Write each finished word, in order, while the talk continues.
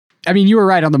I mean, you were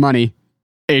right on the money,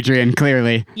 Adrian,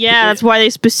 clearly. Yeah, that's why they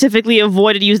specifically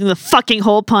avoided using the fucking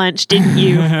hole punch, didn't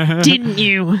you? Didn't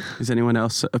you? Does anyone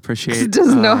else appreciate?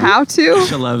 Doesn't know how to.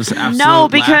 Shalev's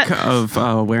absolute because- lack of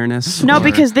awareness. No, or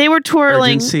because they were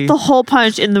twirling urgency. the hole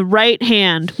punch in the right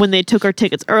hand when they took our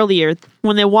tickets earlier.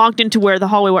 When they walked into where the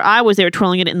hallway where I was, they were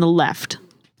twirling it in the left.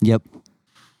 Yep.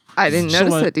 I didn't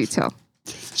notice Shalette. that detail.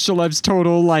 Shalev's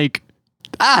total, like,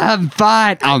 I'm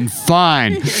fine. I'm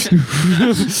fine.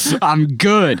 I'm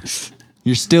good.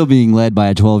 You're still being led by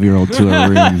a 12-year-old to a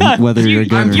room, whether you're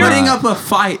good I'm or putting not. up a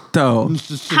fight, though.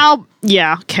 How?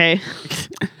 Yeah, okay.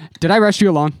 Did I rush you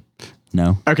along?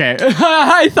 No. Okay.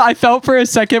 I felt for a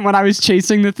second when I was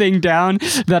chasing the thing down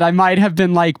that I might have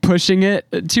been like pushing it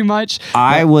too much.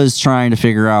 I was trying to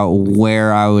figure out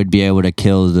where I would be able to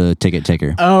kill the ticket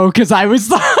taker. Oh, because I was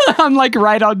I'm like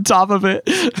right on top of it.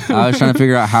 I was trying to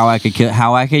figure out how I could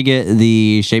get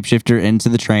the shapeshifter into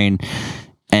the train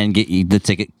and get the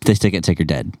ticket taker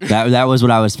dead. That was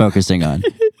what I was focusing on.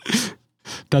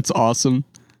 That's awesome.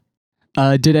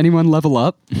 Did anyone level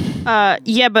up?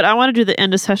 Yeah, but I want to do the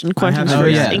end of session questions haven't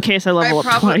first yet. in case I level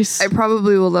up twice. I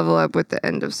probably will level up with the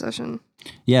end of session.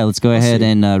 Yeah, let's go ahead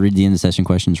and read the end of session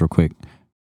questions real quick.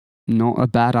 Not a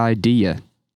bad idea.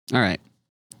 All right.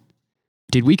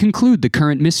 Did we conclude the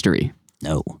current mystery?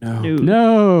 No. No,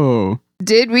 No.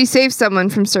 Did we save someone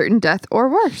from certain death or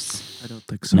worse? I don't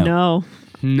think so. No. No.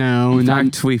 No. In Not,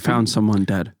 fact, we found someone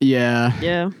dead. yeah.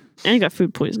 Yeah. And he got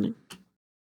food poisoning.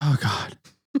 Oh, God.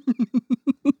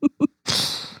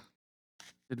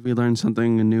 Did we learn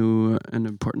something new and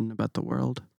important about the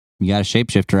world? You got a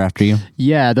shapeshifter after you.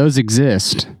 Yeah, those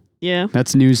exist. Yeah.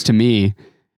 That's news to me.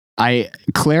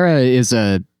 Clara is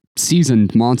a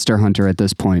seasoned monster hunter at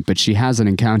this point, but she hasn't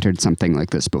encountered something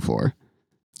like this before.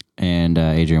 And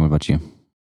Adrian, what about you?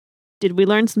 Did we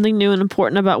learn something new and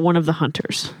important about one of the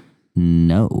hunters?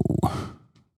 No.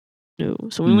 No.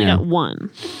 So we only No. got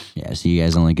one. Yeah, so you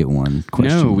guys only get one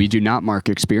question. No, we do not mark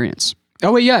experience.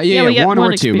 Oh wait, yeah, we get one or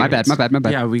one two. My bad. experience.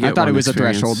 Yeah, we get I thought it one was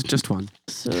experience, a threshold. Just one.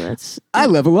 So that's. I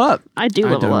level up. I do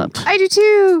I level up. don't. I do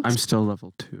too. I'm still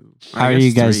level 2. How are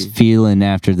you guys feeling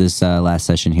after this last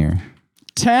session here?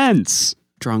 Tense.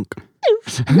 drunk?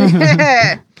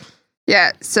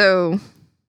 Yeah, so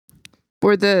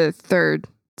we're the third.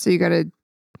 So you gotta.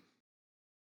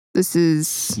 This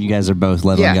is. You guys are both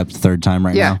leveling Yeah. up the third time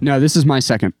right Yeah. now. No, this is my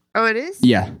second. Oh, it is?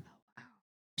 Yeah.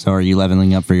 So are you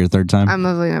leveling up for your third time? I'm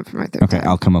leveling up for my third Okay, time.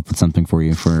 I'll come up with something for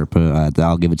you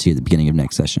I'll give it to you at the beginning of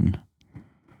next session.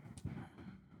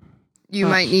 You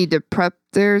might need to prep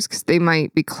theirs because they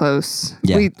might be close.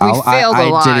 Yeah, We failed a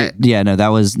lot. didn't- yeah, no, that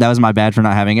was my bad for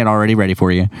not having it already ready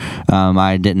for you.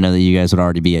 I didn't know that you guys would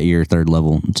already be at your third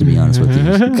level. To be honest with you,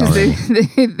 'Cause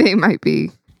already. they might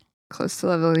be close to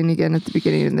leveling again at the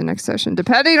beginning of the next session,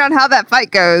 depending on how that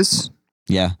fight goes.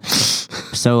 Yeah.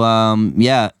 So,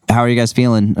 yeah, how are you guys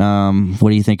feeling?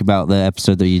 What do you think about the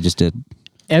episode that you just did?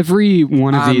 Every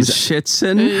one of these.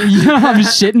 Shitsin. Yeah, I'm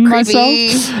shitting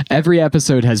Creepy. myself. Every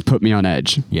episode has put me on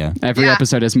edge. Yeah. Every Yeah.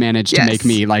 episode has managed to Yes. make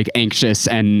me like anxious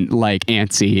and like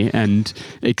antsy and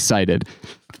excited.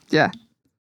 Yeah.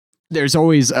 There's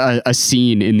always a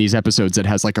scene in these episodes that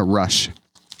has like a rush.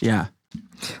 Yeah.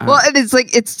 Well, and it's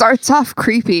like it starts off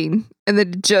creeping and then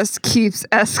it just keeps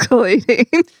escalating.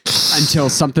 Until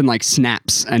something like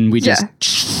snaps and we just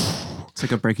It's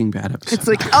like a Breaking Bad episode. It's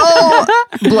like, oh,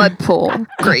 blood pool.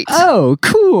 Great. oh,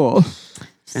 cool.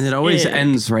 and it always Yeah.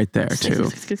 ends right there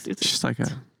too. It's just like a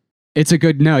It's a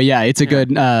good it's a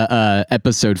good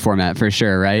episode format for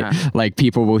sure, right? Yeah. Like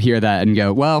people will hear that and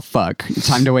go, "Well, fuck,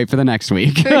 time to wait for the next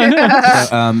week."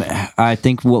 I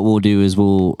think what we'll do is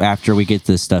after we get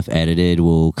this stuff edited,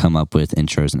 we'll come up with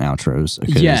intros and outros.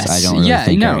 Because Yes. I don't really Yeah,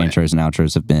 think our no. intros and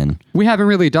outros have been. We haven't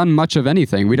really done much of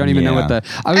anything. We don't even know what Yeah.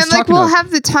 I was And like talking we'll about.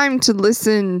 have the time to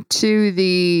listen to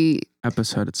the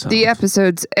episode itself.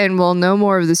 episodes and we'll know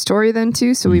more of the story then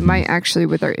too. So we might actually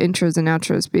with our intros and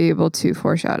outros be able to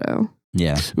foreshadow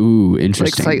Yeah. Ooh, like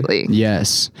interesting. slightly.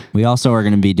 Yes. We also are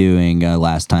going to be doing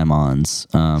last time ons,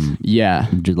 Yeah.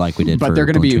 like we did But for they're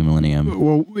gonna be- Bloom 2 Millennium.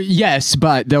 Well, yes,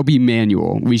 but they'll be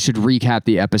manual. We should recap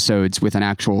the episodes with an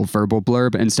actual verbal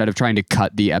blurb instead of trying to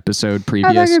cut the episode Oh, that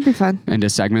previous could be fun. into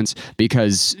segments,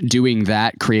 because doing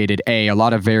that created a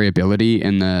lot of variability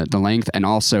in the length, and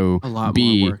also a lot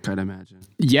B, more work, I'd imagine.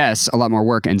 yes, a lot more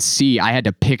work, and C, I had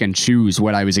to pick and choose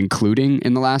what I was including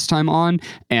in the last time on,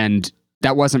 and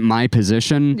that wasn't my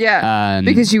position. Yeah,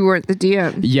 because you weren't the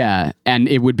DM. Yeah, and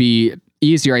it would be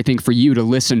easier, I think, for you to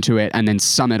listen to it and then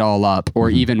sum it all up, or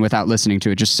even without listening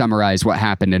to it, just summarize what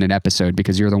happened in an episode,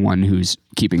 because you're the one who's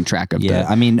keeping track of Yeah,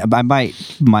 I mean, I might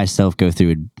myself go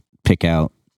through and pick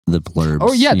out the blurbs.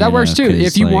 Oh yeah, that works too. 'cause,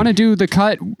 If you like- want to do the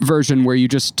cut version where you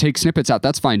just take snippets out,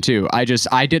 that's fine too. I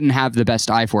didn't have the best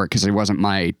eye for it because it wasn't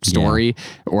my story,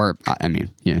 or I mean,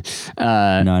 yeah, No,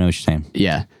 I know what you're saying.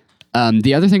 yeah.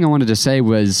 The other thing I wanted to say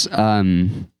was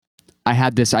I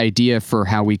had this idea for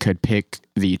how we could pick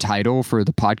the title for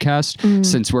the podcast.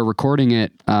 Since we're recording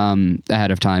it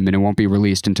ahead of time and it won't be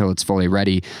released until it's fully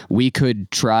ready, we could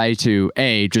try to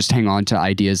just hang on to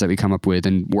ideas that we come up with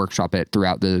and workshop it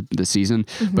throughout the season.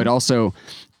 But also,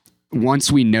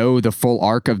 once we know the full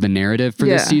arc of the narrative for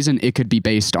this Yeah. season, it could be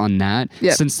based on that.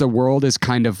 Yep. Since the world is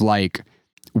kind of like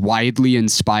widely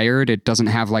inspired, it doesn't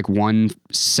have like one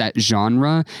set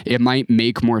genre, it might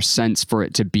make more sense for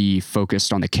it to be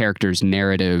focused on the character's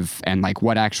narrative and like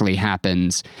what actually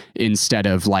happens instead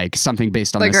of like something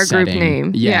based on Like the our group setting.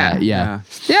 name. Yeah.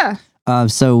 Yeah.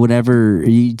 So whenever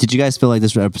did you guys feel like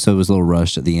this episode was a little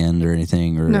rushed at the end or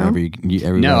anything, or No.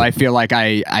 No, I feel like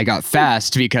I got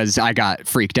fast because I got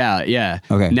freaked out. Yeah.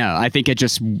 Okay. No, I think it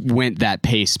just went that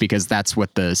pace because that's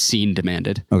what the scene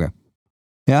demanded. Okay.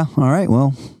 Yeah. All right.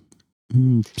 Well,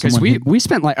 Because we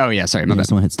spent like, oh yeah, sorry, my bad.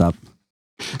 someone hit stop.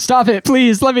 Stop it,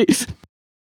 please. Let me.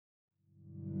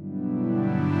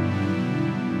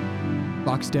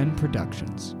 Box Den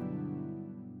Productions.